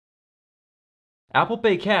Apple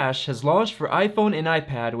Pay Cash has launched for iPhone and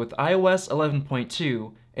iPad with iOS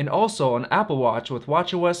 11.2 and also on Apple Watch with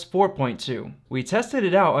watchOS 4.2. We tested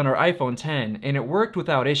it out on our iPhone X and it worked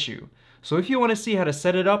without issue, so if you want to see how to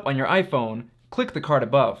set it up on your iPhone, click the card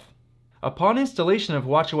above. Upon installation of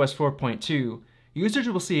watchOS 4.2, users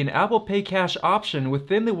will see an Apple Pay Cash option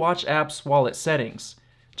within the Watch app's wallet settings.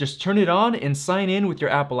 Just turn it on and sign in with your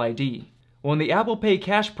Apple ID. When the Apple Pay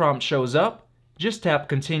Cash prompt shows up, just tap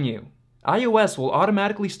Continue. iOS will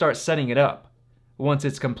automatically start setting it up. Once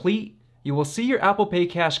it's complete, you will see your Apple Pay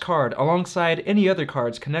Cash card alongside any other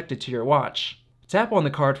cards connected to your watch. Tap on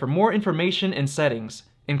the card for more information and settings,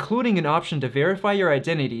 including an option to verify your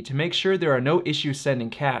identity to make sure there are no issues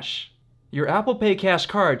sending cash. Your Apple Pay Cash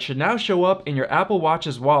card should now show up in your Apple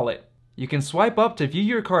Watch's wallet. You can swipe up to view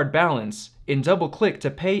your card balance and double-click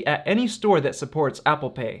to pay at any store that supports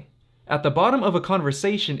Apple Pay. At the bottom of a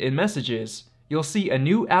conversation in Messages, you'll see a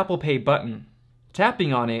new Apple Pay button.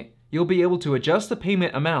 Tapping on it, you'll be able to adjust the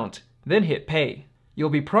payment amount, then hit Pay. You'll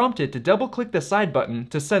be prompted to double-click the side button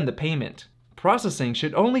to send the payment. Processing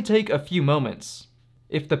should only take a few moments.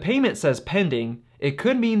 If the payment says pending, it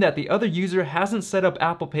could mean that the other user hasn't set up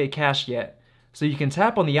Apple Pay Cash yet, so you can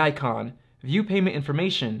tap on the icon, view payment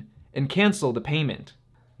information, and cancel the payment.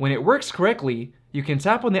 When it works correctly, you can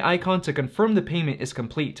tap on the icon to confirm the payment is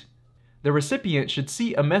complete. The recipient should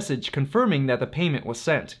see a message confirming that the payment was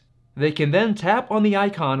sent. They can then tap on the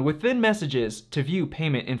icon within Messages to view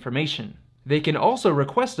payment information. They can also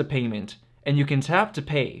request a payment, and you can tap to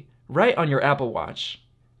pay, right on your Apple Watch.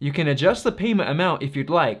 You can adjust the payment amount if you'd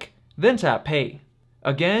like, then tap Pay.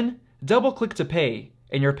 Again, double-click to pay,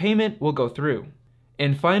 and your payment will go through.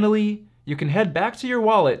 And finally, you can head back to your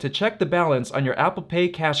wallet to check the balance on your Apple Pay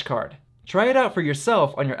Cash card. Try it out for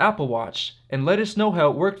yourself on your Apple Watch, and let us know how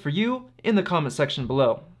it worked for you in the comment section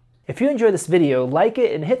below. If you enjoyed this video, like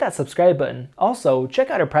it and hit that subscribe button. Also, check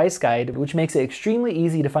out our price guide, which makes it extremely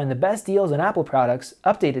easy to find the best deals on Apple products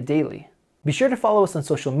updated daily. Be sure to follow us on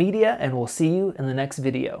social media, and we'll see you in the next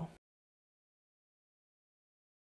video.